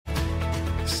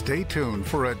Stay tuned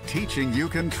for a teaching you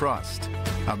can trust,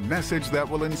 a message that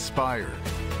will inspire,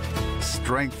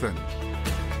 strengthen,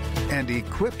 and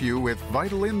equip you with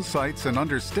vital insights and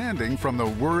understanding from the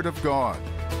Word of God.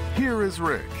 Here is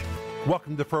Rick.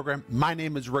 Welcome to the program. My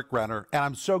name is Rick Renner, and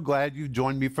I'm so glad you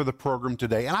joined me for the program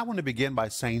today. And I want to begin by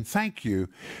saying thank you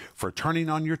for turning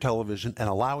on your television and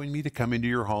allowing me to come into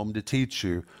your home to teach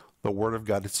you the Word of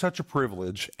God. It's such a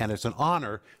privilege, and it's an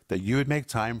honor that you would make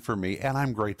time for me, and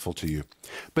I'm grateful to you.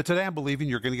 But today I'm believing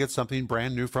you're going to get something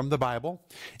brand new from the Bible,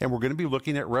 and we're going to be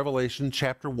looking at Revelation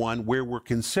chapter 1, where we're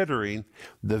considering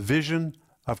the vision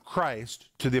of Christ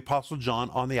to the Apostle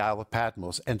John on the Isle of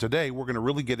Patmos. And today we're going to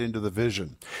really get into the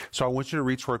vision. So I want you to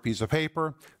reach for a piece of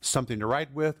paper, something to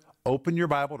write with. Open your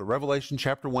Bible to Revelation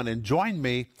chapter 1 and join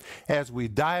me as we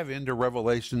dive into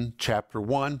Revelation chapter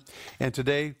 1. And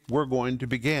today we're going to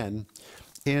begin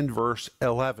in verse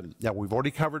 11. Now, we've already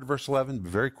covered verse 11,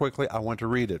 but very quickly I want to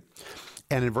read it.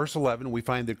 And in verse 11, we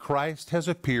find that Christ has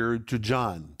appeared to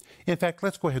John. In fact,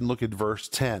 let's go ahead and look at verse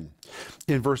 10.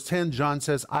 In verse 10, John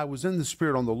says, I was in the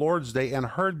Spirit on the Lord's day and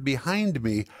heard behind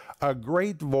me a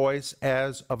great voice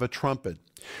as of a trumpet.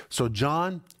 So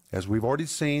John, as we've already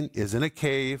seen, is in a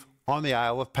cave on the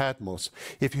Isle of Patmos.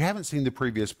 If you haven't seen the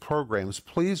previous programs,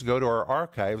 please go to our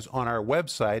archives on our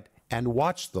website and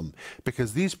watch them,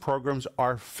 because these programs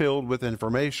are filled with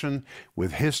information,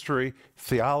 with history,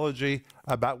 theology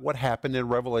about what happened in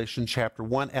Revelation chapter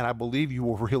 1, and I believe you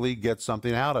will really get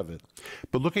something out of it.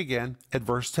 But look again at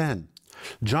verse 10.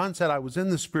 John said, I was in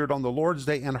the Spirit on the Lord's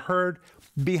day and heard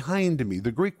behind me.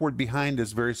 The Greek word behind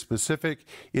is very specific.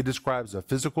 It describes a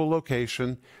physical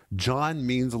location. John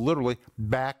means literally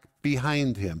back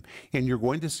behind him. And you're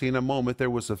going to see in a moment there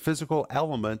was a physical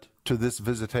element to this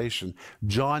visitation.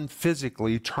 John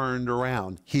physically turned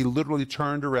around. He literally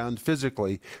turned around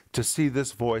physically to see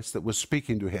this voice that was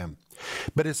speaking to him.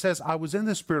 But it says, I was in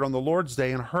the Spirit on the Lord's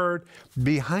day and heard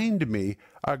behind me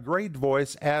a great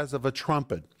voice as of a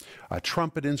trumpet. A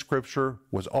trumpet in Scripture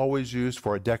was always used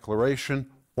for a declaration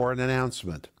or an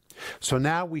announcement. So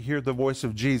now we hear the voice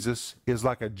of Jesus is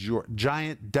like a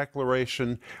giant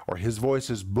declaration, or his voice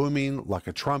is booming like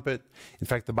a trumpet. In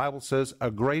fact, the Bible says a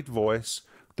great voice,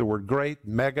 the word great,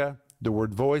 mega, the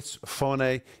word voice, phone.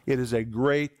 It is a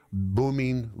great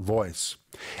booming voice.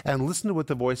 And listen to what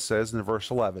the voice says in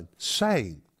verse 11,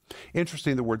 saying.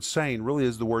 Interesting, the word saying really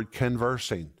is the word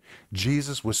conversing.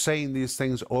 Jesus was saying these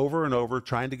things over and over,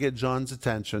 trying to get John's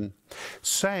attention,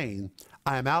 saying,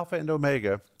 I am Alpha and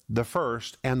Omega, the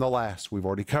first and the last. We've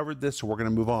already covered this, so we're going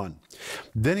to move on.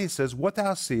 Then he says, what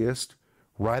thou seest,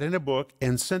 write in a book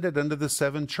and send it unto the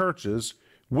 7 churches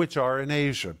which are in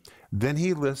Asia. Then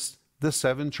he lists the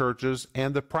 7 churches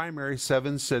and the primary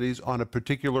 7 cities on a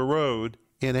particular road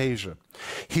in Asia.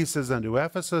 He says, unto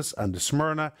Ephesus, unto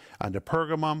Smyrna, unto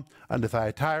Pergamum, unto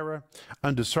Thyatira,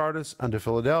 unto Sardis, unto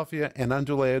Philadelphia, and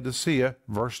unto Laodicea,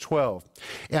 verse 12.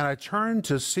 And I turned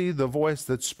to see the voice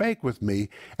that spake with me,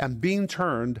 and being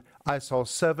turned, I saw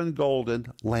 7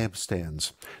 golden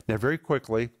lampstands. Now, very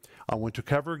quickly, I want to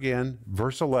cover again,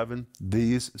 verse 11,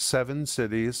 these 7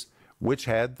 cities which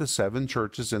had the 7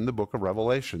 churches in the book of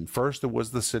Revelation. First, it was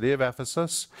the city of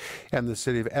Ephesus, and the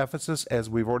city of Ephesus, as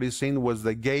we've already seen, was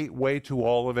the gateway to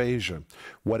all of Asia.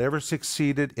 Whatever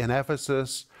succeeded in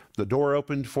Ephesus, the door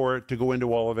opened for it to go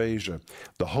into all of Asia.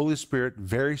 The Holy Spirit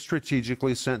very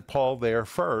strategically sent Paul there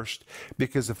first,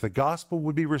 because if the gospel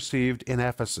would be received in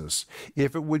Ephesus,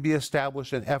 if it would be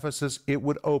established in Ephesus, it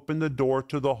would open the door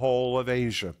to the whole of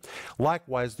Asia.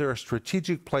 Likewise, there are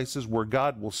strategic places where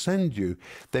God will send you.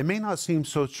 They may not seem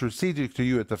so strategic to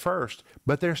you at the first,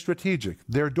 but they're strategic.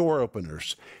 They're door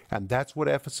openers. And that's what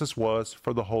Ephesus was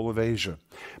for the whole of Asia.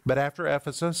 But after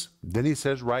Ephesus, then he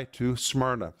says right to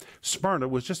Smyrna. Smyrna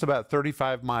was just about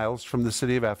 35 miles from the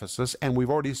city of Ephesus, and we've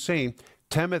already seen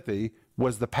Timothy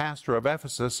was the pastor of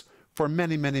Ephesus for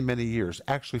many, many, many years,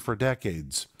 actually for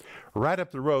decades. Right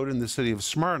up the road in the city of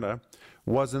Smyrna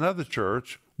was another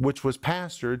church which was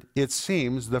pastored, it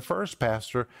seems, the first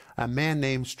pastor, a man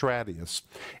named Stratius.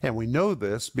 And we know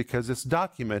this because it's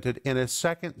documented in a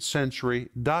 2nd century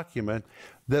document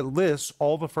that lists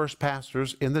all the first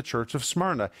pastors in the church of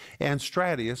Smyrna. And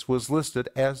Stratius was listed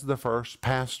as the first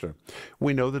pastor.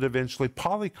 We know that eventually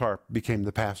Polycarp became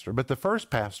the pastor, but the first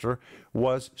pastor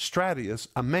was Stratius,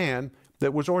 a man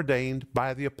that was ordained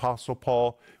by the Apostle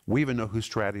Paul. We even know who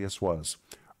Stratius was.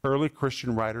 Early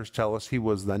Christian writers tell us he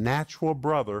was the natural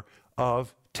brother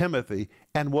of Timothy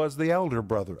and was the elder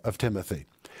brother of Timothy.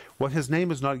 Well, his name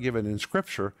is not given in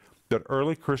Scripture, that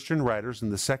early Christian writers in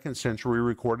the 2nd century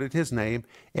recorded his name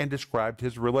and described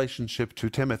his relationship to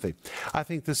Timothy. I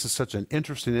think this is such an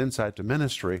interesting insight to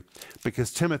ministry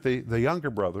because Timothy, the younger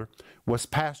brother, was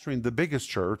pastoring the biggest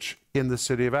church in the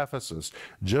city of Ephesus.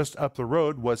 Just up the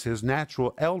road was his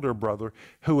natural elder brother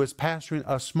who was pastoring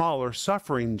a smaller,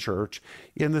 suffering church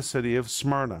in the city of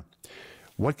Smyrna.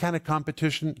 What kind of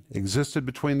competition existed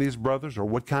between these brothers, or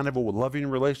what kind of a loving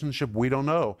relationship, we don't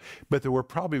know. But there were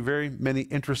probably very many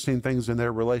interesting things in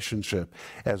their relationship,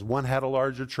 as one had a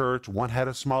larger church, one had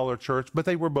a smaller church, but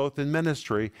they were both in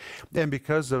ministry. And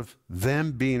because of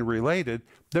them being related,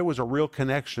 there was a real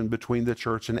connection between the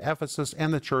church in Ephesus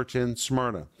and the church in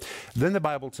Smyrna. Then the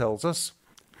Bible tells us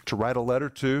to write a letter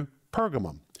to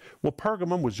Pergamum. Well,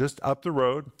 Pergamum was just up the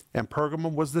road, and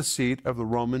Pergamum was the seat of the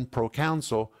Roman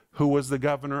proconsul, who was the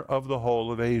governor of the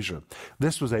whole of Asia.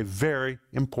 This was a very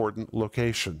important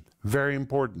location, very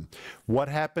important. What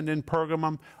happened in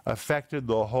Pergamum affected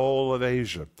the whole of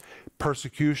Asia.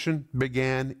 Persecution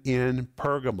began in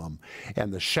Pergamum,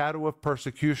 and the shadow of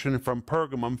persecution from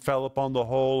Pergamum fell upon the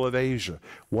whole of Asia.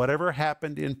 Whatever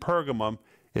happened in Pergamum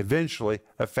eventually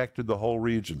affected the whole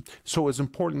region. So it was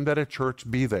important that a church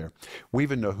be there. We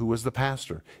even know who was the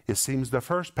pastor. It seems the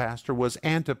first pastor was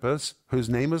Antipas, whose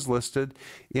name is listed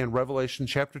in Revelation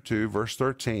chapter 2, verse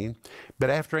 13. But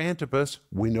after Antipas,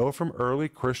 we know from early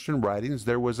Christian writings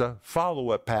there was a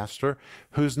follow-up pastor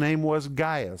whose name was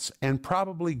Gaius, and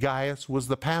probably Gaius was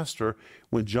the pastor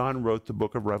when John wrote the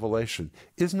book of Revelation.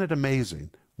 Isn't it amazing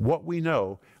what we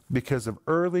know because of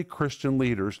early Christian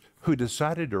leaders who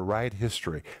decided to write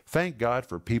history? Thank God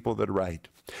for people that write.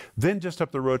 Then just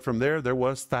up the road from there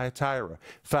was Thyatira.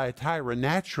 Thyatira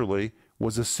naturally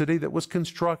was a city that was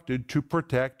constructed to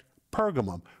protect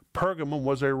Pergamum. Pergamum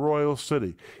was a royal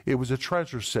city. It was a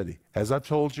treasure city. As I've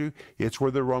told you, it's where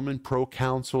the Roman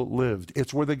proconsul lived.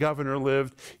 It's where the governor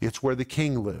lived. It's where the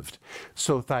king lived.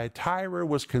 So Thyatira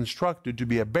was constructed to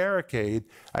be a barricade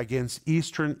against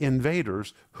eastern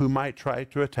invaders who might try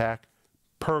to attack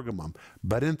Pergamum.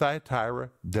 But in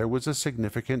Thyatira, there was a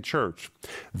significant church.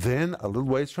 Then, a little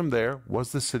ways from there,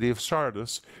 was the city of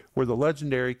Sardis, where the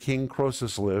legendary King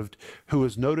Croesus lived, who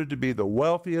was noted to be the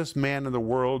wealthiest man in the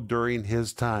world during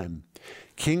his time.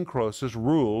 King Croesus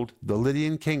ruled the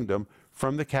Lydian kingdom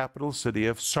from the capital city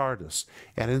of Sardis.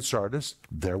 And in Sardis,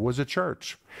 there was a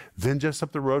church. Then just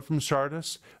up the road from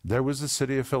Sardis, there was the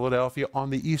city of Philadelphia on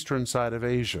the eastern side of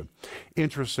Asia.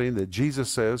 Interesting that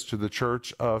Jesus says to the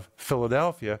church of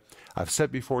Philadelphia, I've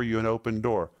set before you an open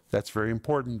door. That's very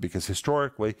important because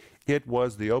historically, it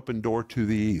was the open door to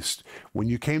the east. When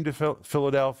you came to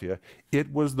Philadelphia,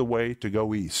 it was the way to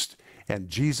go east. And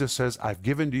Jesus says, I've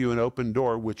given to you an open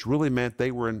door, which really meant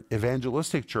they were an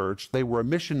evangelistic church. They were a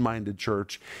mission-minded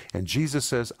church. And Jesus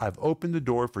says, I've opened the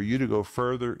door for you to go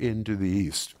further into the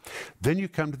east. Then you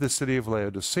come to the city of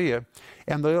Laodicea.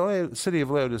 And the city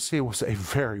of Laodicea was a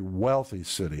very wealthy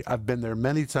city. I've been there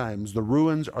many times. The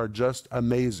ruins are just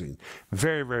amazing.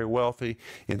 Very, very wealthy.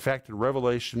 In fact, in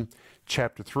Revelation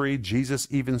chapter 3, Jesus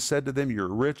even said to them, you're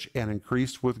rich and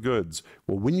increased with goods.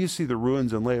 Well, when you see the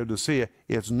ruins in Laodicea,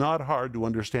 it's not hard to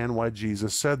understand why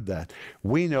Jesus said that.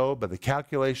 We know by the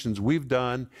calculations we've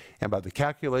done and by the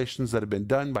calculations that have been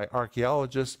done by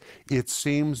archaeologists, it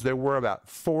seems there were about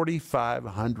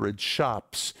 4,500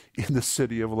 shops in the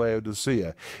city of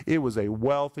Laodicea. It was a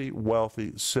wealthy,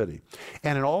 wealthy city.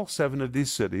 And in all 7 of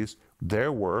these cities,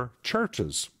 there were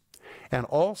churches. And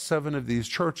all 7 of these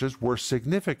churches were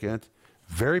significant,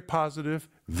 very positive,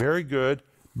 very good,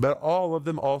 but all of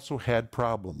them also had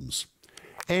problems.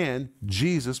 And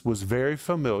Jesus was very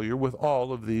familiar with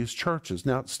all of these churches.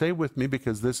 Now, stay with me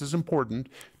because this is important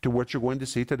to what you're going to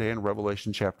see today in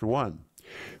Revelation chapter 1.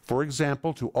 For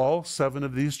example, to all 7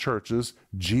 of these churches,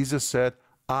 Jesus said,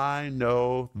 I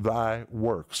know thy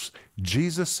works.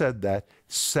 Jesus said that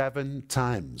 7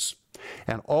 times.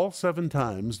 And all 7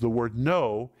 times, the word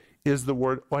know is the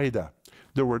word oida.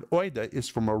 The word oida is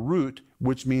from a root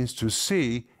which means to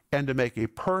see and to make a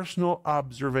personal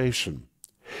observation,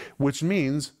 which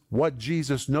means what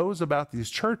Jesus knows about these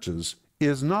churches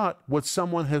is not what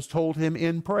someone has told him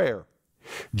in prayer.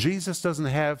 Jesus doesn't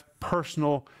have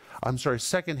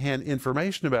secondhand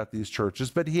information about these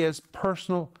churches, but he has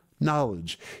personal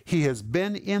knowledge. He has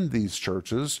been in these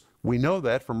churches. We know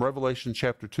that from Revelation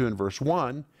chapter 2 and verse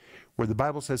 1, where the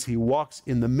Bible says he walks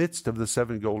in the midst of the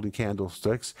 7 golden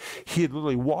candlesticks. He had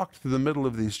literally walked through the middle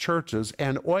of these churches,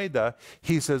 and oida,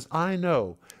 he says, I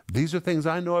know. These are things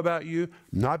I know about you,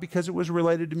 not because it was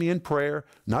related to me in prayer,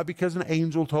 not because an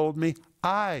angel told me.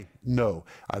 I know.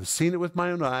 I've seen it with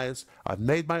my own eyes. I've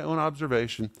made my own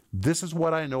observation. This is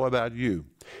what I know about you.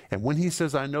 And when he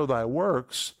says, I know thy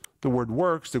works, the word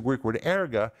works, the Greek word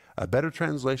erga. A better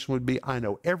translation would be, I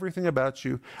know everything about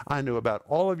you. I know about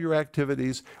all of your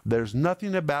activities. There's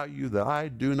nothing about you that I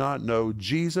do not know.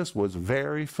 Jesus was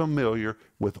very familiar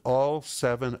with all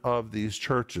 7 of these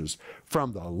churches,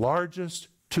 from the largest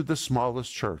to the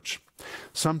smallest church.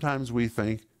 Sometimes we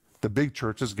think the big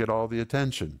churches get all the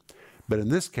attention. But in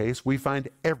this case, we find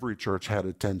every church had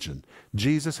attention.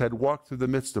 Jesus had walked through the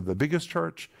midst of the biggest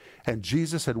church, and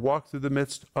Jesus had walked through the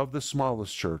midst of the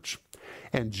smallest church.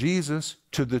 And Jesus,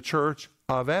 to the church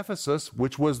of Ephesus,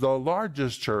 which was the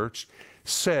largest church,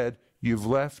 said, "You've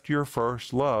left your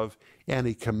first love," and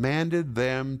he commanded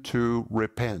them to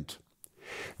repent.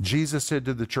 Jesus said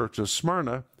to the church of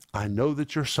Smyrna, "I know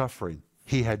that you're suffering."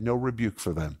 He had no rebuke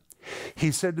for them.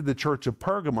 He said to the church of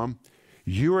Pergamum,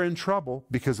 "You are in trouble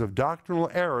because of doctrinal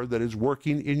error that is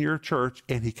working in your church,"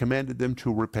 and he commanded them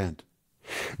to repent.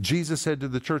 Jesus said to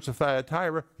the church of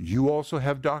Thyatira, "You also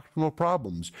have doctrinal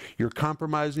problems. You're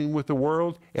compromising with the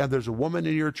world, and there's a woman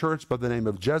in your church by the name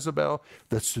of Jezebel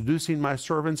that's seducing my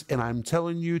servants, and I'm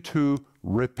telling you to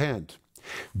repent."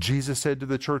 Jesus said to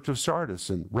the church of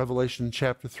Sardis in Revelation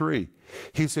chapter 3,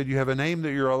 he said, "You have a name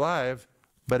that you're alive,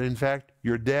 but in fact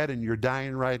you're dead and you're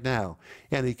dying right now."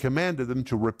 And he commanded them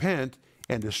to repent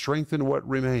and to strengthen what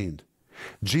remained.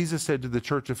 Jesus said to the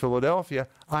church of Philadelphia,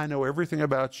 "I know everything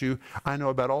about you. I know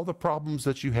about all the problems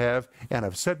that you have, and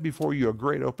I've set before you a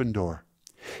great open door."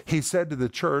 He said to the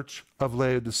church of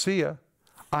Laodicea,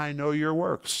 "I know your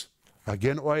works."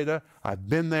 Again, oida, I've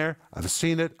been there, I've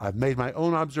seen it, I've made my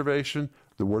own observation.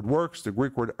 The word works, the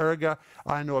Greek word erga.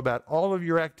 I know about all of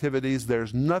your activities.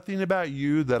 There's nothing about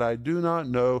you that I do not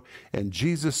know. And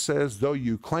Jesus says, though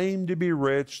you claim to be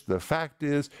rich, the fact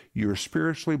is you're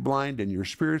spiritually blind and you're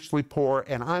spiritually poor,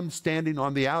 and I'm standing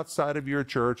on the outside of your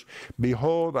church.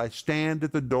 Behold, I stand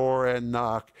at the door and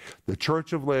knock. The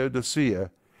church of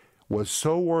Laodicea was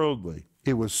so worldly,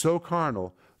 it was so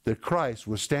carnal, that Christ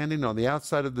was standing on the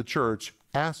outside of the church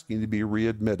asking to be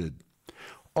readmitted.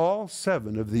 All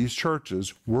 7 of these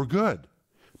churches were good,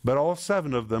 but all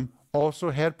 7 of them also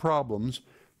had problems,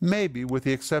 maybe with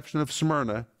the exception of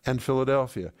Smyrna and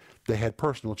Philadelphia. They had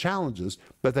personal challenges,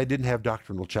 but they didn't have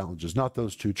doctrinal challenges, not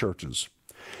those 2 churches.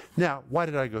 Now, why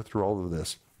did I go through all of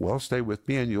this? Well, stay with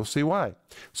me and you'll see why.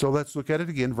 So let's look at it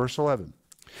again, verse 11.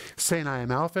 "Saying, I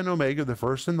am Alpha and Omega, the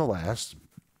first and the last.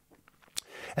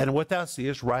 And what thou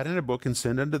seest, write in a book and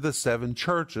send unto the 7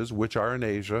 churches which are in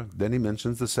Asia." Then he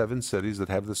mentions the 7 cities that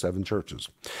have the 7 churches.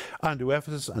 "Unto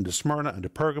Ephesus, unto Smyrna, unto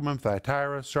Pergamum,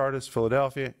 Thyatira, Sardis,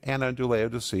 Philadelphia, and unto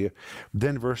Laodicea."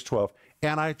 Then verse 12,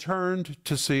 "And I turned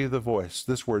to see the voice."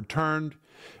 This word turned,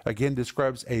 again,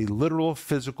 describes a literal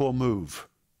physical move.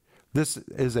 This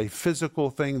is a physical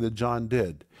thing that John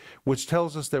did, which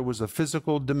tells us there was a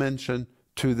physical dimension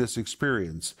to this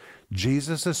experience.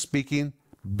 Jesus is speaking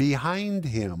behind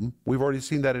him. We've already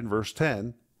seen that in verse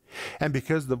 10. And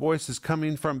because the voice is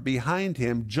coming from behind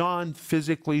him, John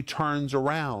physically turns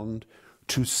around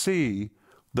to see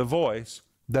the voice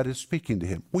that is speaking to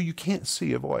him. Well, you can't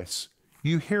see a voice.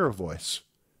 You hear a voice.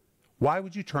 Why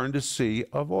would you turn to see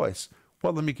a voice?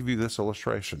 Well, let me give you this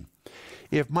illustration.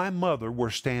 If my mother were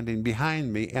standing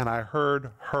behind me and I heard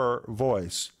her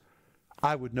voice,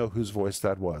 I would know whose voice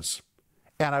that was.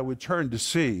 And I would turn to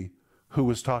see who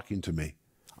was talking to me.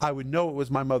 I would know it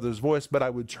was my mother's voice, but I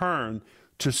would turn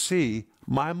to see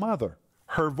my mother.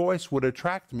 Her voice would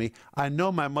attract me. I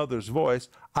know my mother's voice.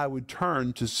 I would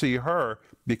turn to see her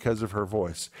because of her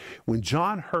voice. When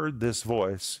John heard this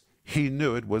voice, he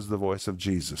knew it was the voice of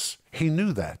Jesus. He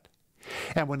knew that.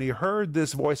 And when he heard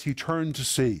this voice, he turned to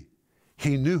see.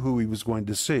 He knew who he was going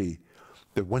to see.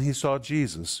 But when he saw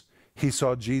Jesus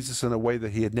in a way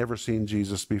that he had never seen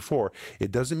Jesus before.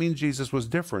 It doesn't mean Jesus was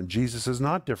different. Jesus is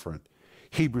not different.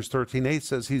 Hebrews 13:8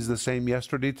 says he's the same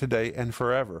yesterday, today, and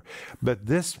forever. But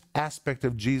this aspect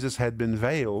of Jesus had been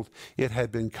veiled. It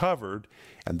had been covered.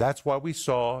 And that's why we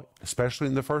saw, especially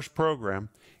in the first program,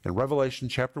 in Revelation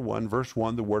chapter 1, verse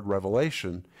 1, the word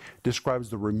revelation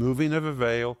describes the removing of a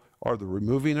veil or the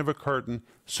removing of a curtain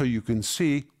so you can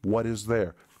see what is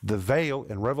there. The veil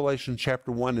in Revelation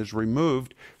chapter 1 is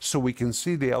removed so we can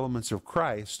see the elements of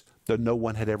Christ that no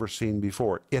one had ever seen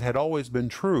before. It had always been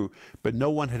true, but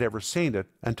no one had ever seen it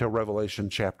until Revelation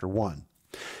chapter 1.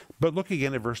 But look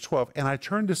again at verse 12. "And I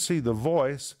turned to see the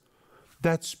voice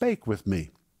that spake with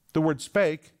me." The word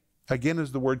spake, again,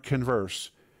 is the word converse.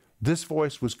 This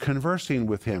voice was conversing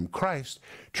with him, Christ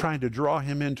trying to draw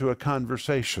him into a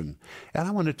conversation. And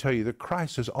I want to tell you that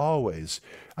Christ is always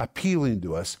appealing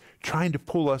to us, trying to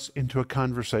pull us into a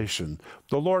conversation.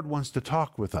 The Lord wants to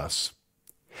talk with us.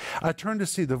 "I turned to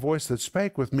see the voice that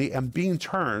spake with me, and being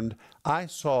turned, I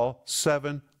saw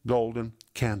 7 golden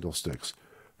candlesticks.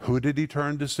 Who did he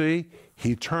turn to see?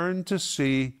 He turned to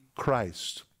see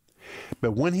Christ.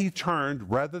 But when he turned,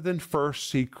 rather than first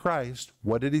see Christ,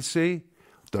 what did he see?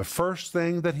 The first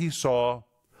thing that he saw,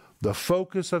 the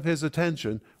focus of his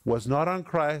attention, was not on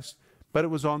Christ, but it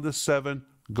was on the 7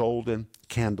 golden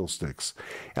candlesticks.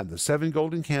 And the 7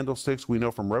 golden candlesticks, we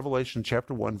know from Revelation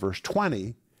chapter 1, verse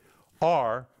 20,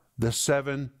 are the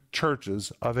 7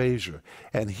 churches of Asia.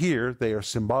 And here they are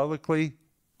symbolically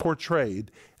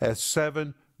portrayed as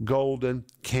 7 golden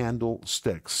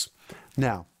candlesticks.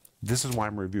 Now, this is why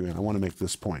I'm reviewing. I want to make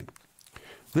this point.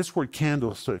 This word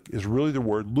candlestick is really the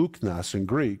word luknas in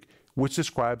Greek, which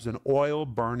describes an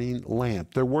oil-burning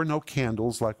lamp. There were no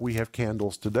candles like we have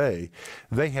candles today.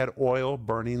 They had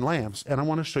oil-burning lamps. And I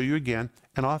want to show you again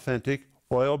an authentic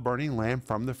oil-burning lamp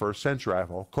from the first century. I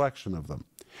have a whole collection of them.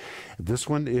 This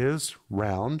one is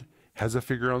round, has a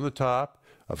figure on the top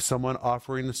of someone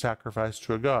offering a sacrifice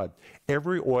to a god.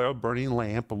 Every oil-burning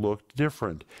lamp looked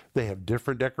different. They have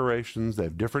different decorations, they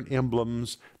have different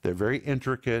emblems, they're very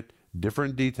intricate,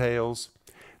 different details.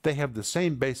 They have the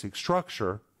same basic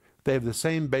structure, they have the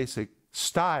same basic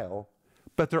style,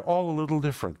 but they're all a little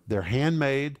different. They're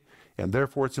handmade, and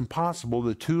therefore it's impossible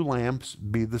that 2 lamps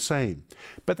be the same.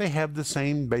 But they have the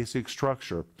same basic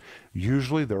structure.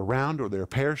 Usually they're round or they're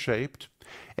pear-shaped,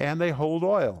 and they hold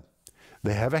oil.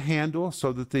 They have a handle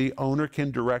so that the owner can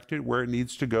direct it where it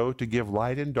needs to go to give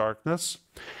light and darkness.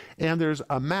 And there's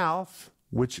a mouth,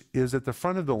 which is at the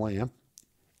front of the lamp.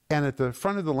 And at the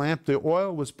front of the lamp, the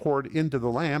oil was poured into the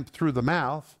lamp through the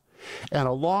mouth. And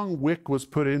a long wick was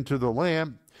put into the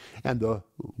lamp. And the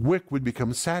wick would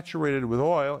become saturated with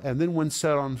oil. And then when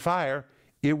set on fire,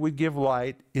 it would give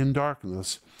light in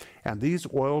darkness. And these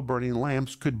oil-burning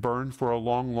lamps could burn for a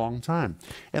long, long time.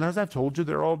 And as I've told you,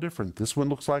 they're all different. This one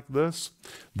looks like this.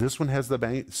 This one has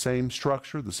the same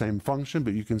structure, the same function,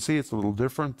 but you can see it's a little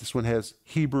different. This one has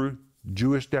Hebrew,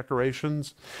 Jewish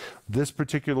decorations. This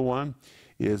particular one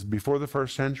is before the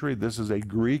first century. This is a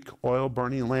Greek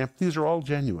oil-burning lamp. These are all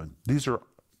genuine. These are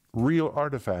real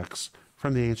artifacts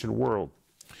from the ancient world.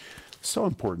 So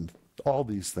important, all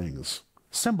these things.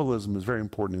 Symbolism is very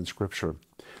important in Scripture.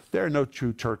 There are no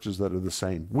 2 churches that are the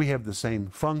same. We have the same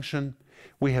function.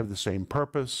 We have the same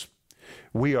purpose.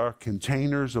 We are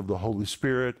containers of the Holy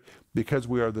Spirit. Because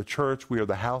we are the church, we are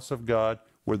the house of God.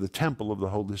 We're the temple of the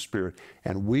Holy Spirit.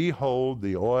 And we hold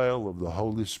the oil of the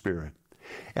Holy Spirit.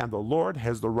 And the Lord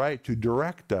has the right to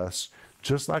direct us,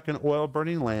 just like an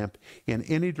oil-burning lamp, in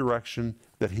any direction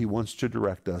that he wants to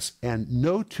direct us. And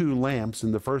no 2 lamps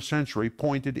in the first century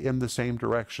pointed in the same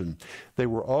direction. They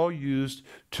were all used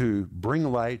to bring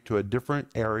light to a different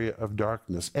area of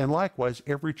darkness. And likewise,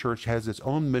 every church has its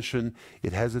own mission.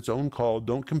 It has its own call.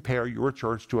 Don't compare your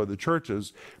church to other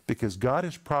churches, because God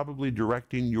is probably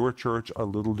directing your church a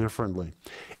little differently.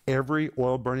 Every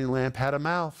oil-burning lamp had a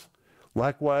mouth.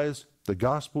 Likewise, the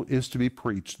gospel is to be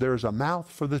preached. There is a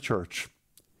mouth for the church.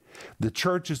 The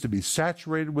church is to be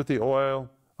saturated with the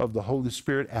oil of the Holy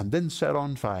Spirit and then set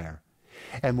on fire.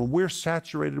 And when we're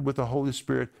saturated with the Holy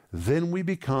Spirit, then we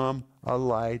become a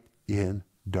light in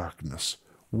darkness.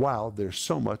 Wow, there's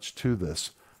so much to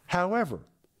this. However,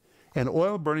 an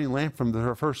oil-burning lamp from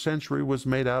the first century was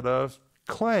made out of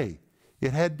clay.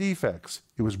 It had defects.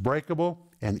 It was breakable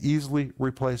and easily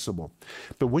replaceable.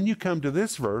 But when you come to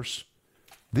this verse,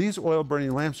 these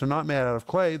oil-burning lamps are not made out of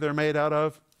clay. They're made out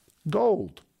of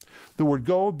gold. The word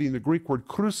gold being the Greek word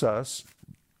krusas,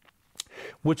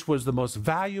 which was the most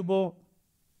valuable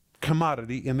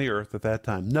commodity in the earth at that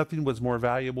time. Nothing was more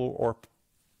valuable or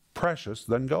precious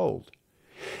than gold.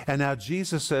 And now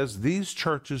Jesus says, these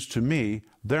churches to me,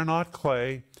 they're not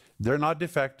clay, they're not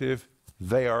defective,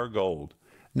 they are gold.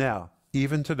 Now,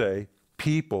 even today,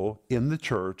 people in the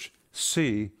church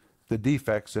see the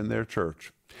defects in their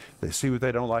church. They see what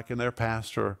they don't like in their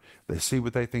pastor. They see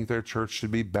what they think their church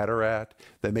should be better at.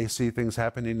 They may see things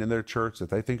happening in their church that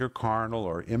they think are carnal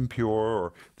or impure,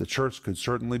 or the church could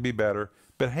certainly be better.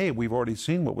 But hey, we've already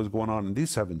seen what was going on in these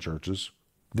 7 churches.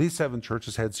 These 7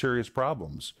 churches had serious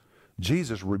problems.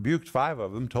 Jesus rebuked 5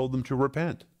 of them, told them to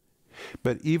repent.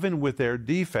 But even with their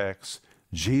defects,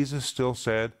 Jesus still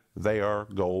said, they are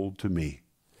gold to me.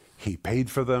 He paid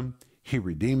for them. He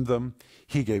redeemed them.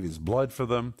 He gave his blood for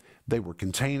them. They were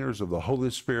containers of the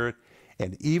Holy Spirit.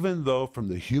 And even though from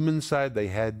the human side they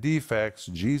had defects,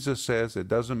 Jesus says it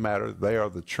doesn't matter. They are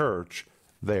the church.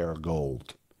 They are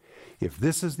gold. If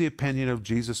this is the opinion of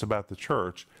Jesus about the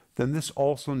church, then this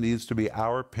also needs to be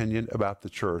our opinion about the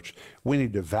church. We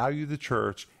need to value the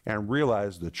church and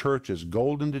realize the church is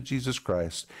golden to Jesus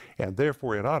Christ, and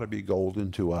therefore it ought to be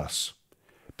golden to us.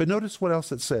 But notice what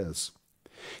else it says.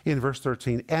 In verse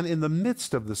 13, and in the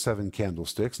midst of the 7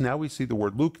 candlesticks, now we see the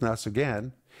word luknas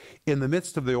again, in the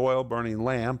midst of the oil-burning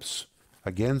lamps,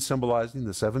 again symbolizing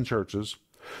the 7 churches,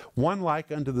 one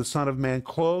like unto the Son of Man,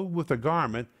 clothed with a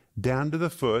garment down to the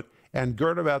foot, and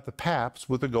girt about the paps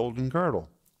with a golden girdle.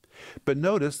 But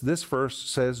notice this verse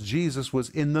says Jesus was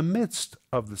in the midst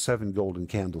of the 7 golden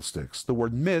candlesticks. The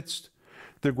word midst,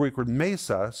 the Greek word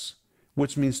mesos,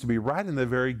 which means to be right in the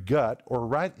very gut or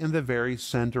right in the very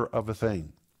center of a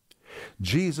thing.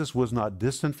 Jesus was not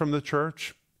distant from the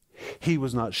church. He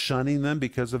was not shunning them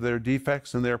because of their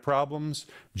defects and their problems.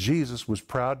 Jesus was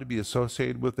proud to be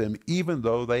associated with them, even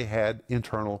though they had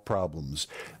internal problems.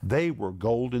 They were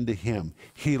golden to him.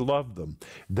 He loved them.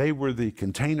 They were the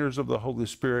containers of the Holy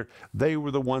Spirit. They were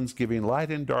the ones giving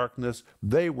light in darkness.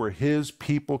 They were his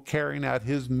people carrying out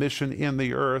his mission in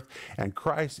the earth. And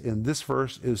Christ in this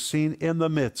verse is seen in the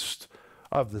midst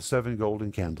of the 7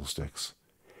 golden candlesticks.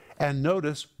 And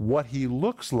notice what he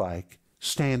looks like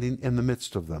standing in the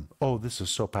midst of them. Oh, this is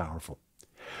so powerful.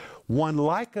 One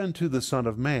like unto the Son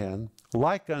of Man,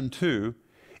 like unto,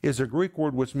 is a Greek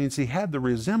word which means he had the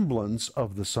resemblance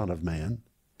of the Son of Man,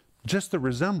 just the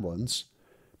resemblance,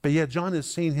 but yet John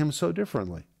is seeing him so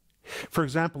differently. For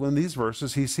example, in these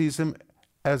verses, he sees him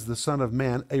as the Son of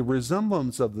Man, a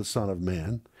resemblance of the Son of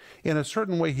Man. In a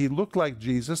certain way, he looked like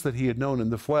Jesus that he had known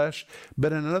in the flesh,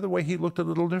 but in another way, he looked a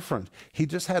little different. He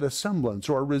just had a semblance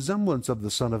or a resemblance of the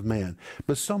Son of Man,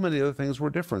 but so many other things were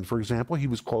different. For example, he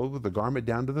was clothed with a garment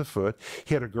down to the foot.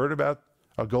 He had a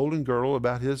golden girdle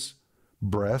about his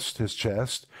breast, his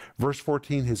chest. Verse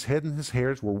 14, his head and his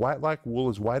hairs were white like wool,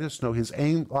 as white as snow. His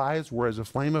eyes were as a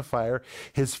flame of fire,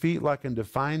 his feet like unto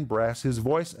fine brass, his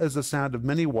voice as the sound of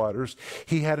many waters.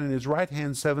 He had in his right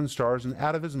hand 7 stars, and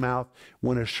out of his mouth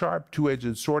went a sharp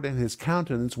 2-edged sword, and his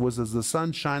countenance was as the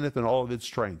sun shineth in all of its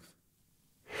strength.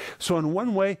 So in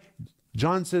one way,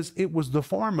 John says it was the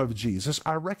form of Jesus.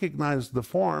 I recognized the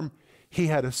form. He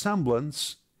had a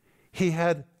semblance. He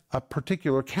had a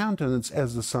particular countenance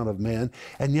as the Son of Man,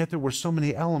 and yet there were so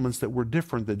many elements that were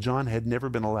different that John had never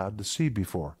been allowed to see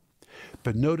before.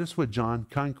 But notice what John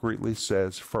concretely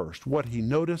says first. What he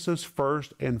notices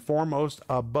first and foremost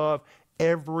above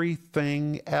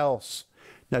everything else.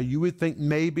 Now you would think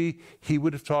maybe he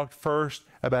would have talked first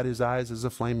about his eyes as a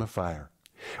flame of fire.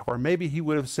 Or maybe he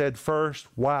would have said first,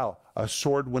 wow, a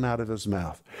sword went out of his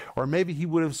mouth. Or maybe he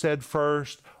would have said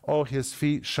first, oh, his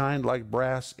feet shined like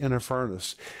brass in a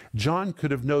furnace. John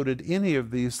could have noted any of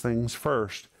these things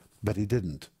first, but he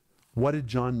didn't. What did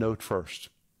John note first?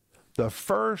 The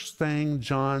first thing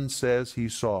John says he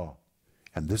saw,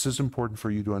 and this is important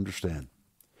for you to understand,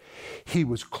 he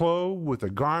was clothed with a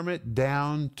garment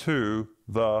down to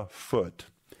the foot.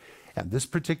 And this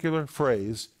particular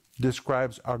phrase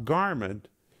describes a garment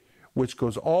which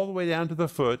goes all the way down to the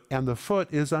foot, and the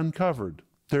foot is uncovered.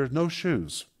 There's no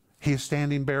shoes. He is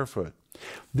standing barefoot.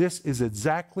 This is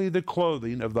exactly the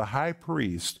clothing of the high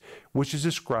priest, which is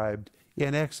described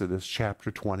in Exodus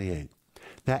chapter 28.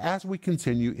 Now, as we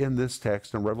continue in this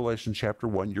text in Revelation chapter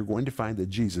 1, you're going to find that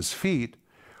Jesus' feet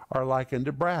are likened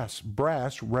to brass.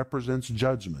 Brass represents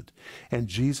judgment, and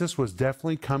Jesus was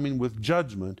definitely coming with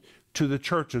judgment to the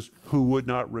churches who would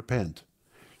not repent.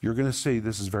 You're going to see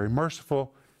this is very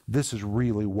merciful. This is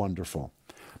really wonderful.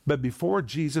 But before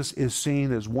Jesus is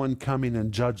seen as one coming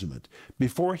in judgment,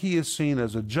 before he is seen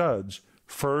as a judge,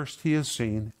 first he is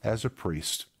seen as a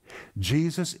priest.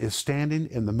 Jesus is standing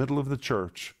in the middle of the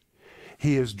church.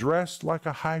 He is dressed like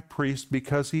a high priest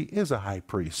because he is a high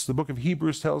priest. The book of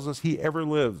Hebrews tells us he ever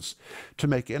lives to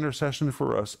make intercession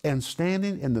for us. And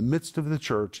standing in the midst of the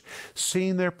church,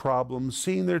 seeing their problems,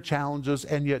 seeing their challenges,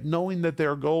 and yet knowing that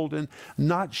they're golden,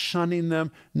 not shunning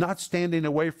them, not standing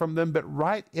away from them, but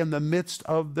right in the midst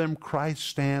of them, Christ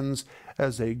stands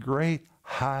as a great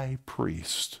high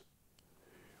priest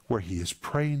where he is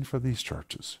praying for these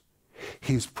churches.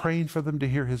 He's praying for them to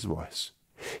hear his voice.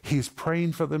 He's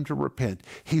praying for them to repent.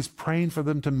 He's praying for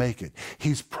them to make it.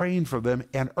 He's praying for them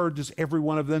and urges every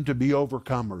one of them to be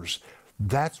overcomers.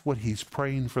 That's what he's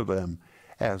praying for them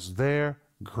as their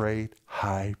great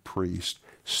high priest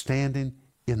standing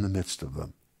in the midst of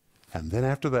them. And then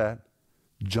after that,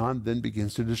 John then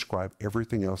begins to describe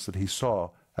everything else that he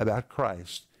saw about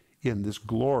Christ in this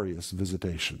glorious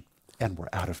visitation. And we're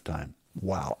out of time.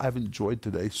 Wow, I've enjoyed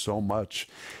today so much,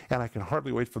 and I can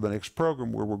hardly wait for the next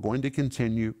program where we're going to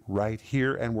continue right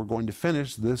here, and we're going to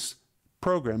finish this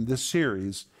program, this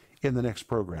series, in the next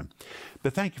program.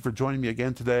 But thank you for joining me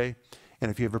again today,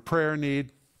 and if you have a prayer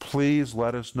need, please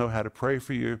let us know how to pray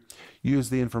for you. Use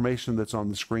the information that's on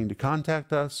the screen to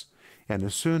contact us, and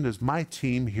as soon as my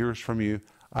team hears from you,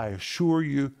 I assure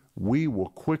you we will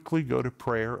quickly go to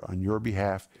prayer on your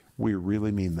behalf. We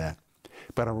really mean that.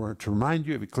 But I want to remind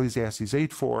you of Ecclesiastes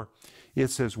 8:4. It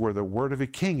says, where the word of a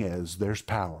king is, there's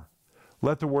power.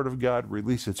 Let the word of God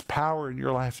release its power in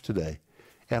your life today.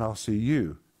 And I'll see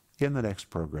you in the next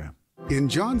program. In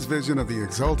John's vision of the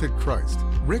exalted Christ,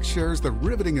 Rick shares the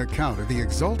riveting account of the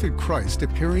exalted Christ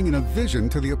appearing in a vision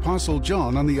to the Apostle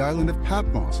John on the island of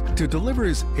Patmos to deliver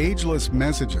his ageless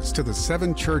messages to the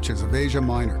 7 churches of Asia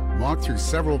Minor. Walk through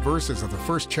several verses of the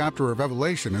first chapter of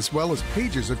Revelation as well as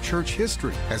pages of church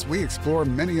history as we explore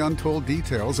many untold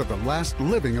details of the last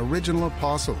living original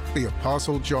apostle, the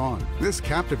Apostle John. This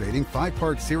captivating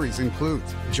 5-part series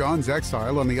includes John's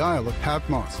exile on the Isle of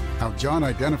Patmos, how John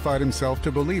identified himself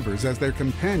to believers as their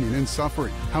companion in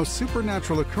suffering, how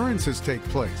supernatural occurrences take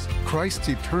place, Christ's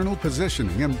eternal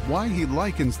positioning, and why he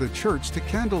likens the church to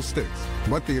candlesticks,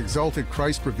 what the exalted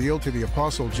Christ revealed to the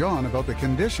Apostle John about the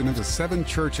condition of the 7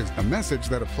 churches, a message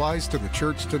that applies to the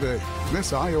church today.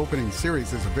 This eye-opening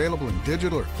series is available in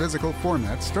digital or physical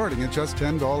format starting at just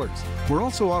 $10. We're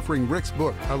also offering Rick's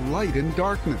book, A Light in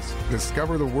Darkness.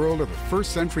 Discover the world of the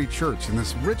first century church in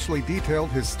this richly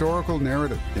detailed historical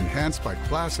narrative, enhanced by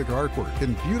classic artwork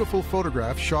and beautiful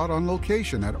photographs shot on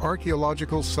location at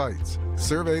archaeological sites.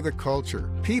 Survey the culture,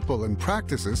 people, and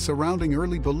practices surrounding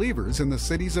early believers in the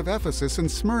cities of Ephesus and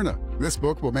Smyrna. This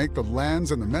book will make the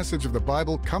lands and the message of the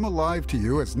Bible come alive to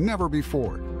you as never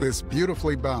before. This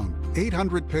beautifully bound,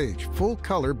 800-page,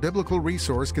 full-color biblical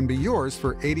resource can be yours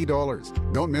for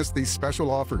 $80. Don't miss these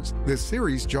special offers. This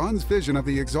series, John's Vision of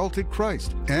the Exalted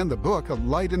Christ, and the book, A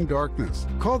Light in Darkness.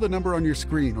 Call the number on your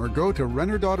screen or go to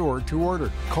Renner.org to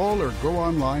order. Call or go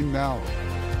online now.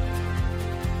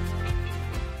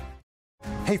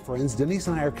 Hey friends, Denise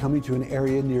and I are coming to an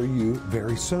area near you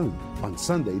very soon. On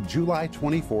Sunday, July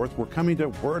 24th, we're coming to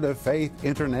Word of Faith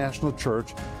International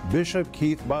Church, Bishop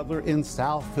Keith Butler in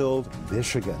Southfield,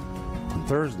 Michigan. On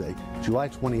Thursday, July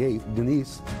 28th,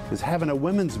 Denise is having a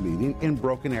women's meeting in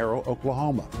Broken Arrow,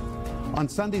 Oklahoma. On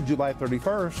Sunday, July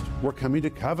 31st, we're coming to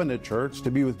Covenant Church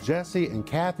to be with Jesse and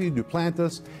Kathy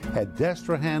Duplantis at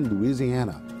Destrehan,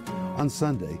 Louisiana. On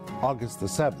Sunday, August the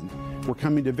 7th, we're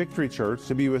coming to Victory Church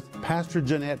to be with Pastor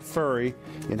Jeanette Furry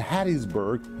in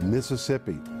Hattiesburg,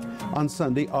 Mississippi. On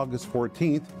Sunday, August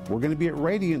 14th, we're going to be at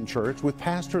Radiant Church with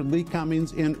Pastor Lee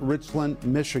Cummings in Richland,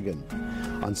 Michigan.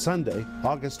 On Sunday,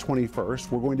 August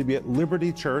 21st, we're going to be at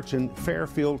Liberty Church in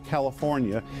Fairfield,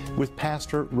 California with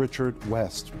Pastor Richard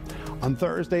West. On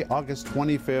Thursday, August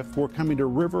 25th, we're coming to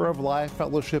River of Life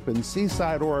Fellowship in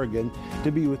Seaside, Oregon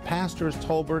to be with Pastors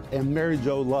Tolbert and Mary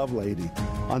Jo Lovelady.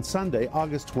 On Sunday,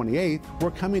 August 28th,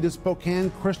 we're coming to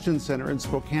Spokane Christian Center in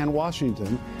Spokane,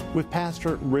 Washington with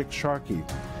Pastor Rick Sharkey.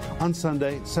 On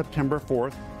Sunday, September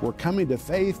 4th, we're coming to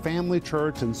Faith Family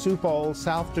Church in Sioux Falls,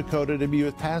 South Dakota to be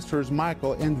with Pastors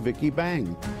Michael and Vicki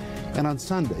Bang. And on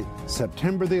Sunday,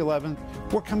 September the 11th,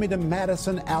 we're coming to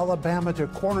Madison, Alabama to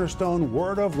Cornerstone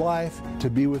Word of Life to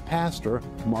be with Pastor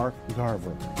Mark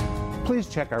Garver. Please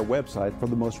check our website for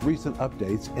the most recent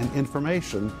updates and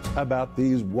information about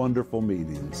these wonderful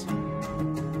meetings.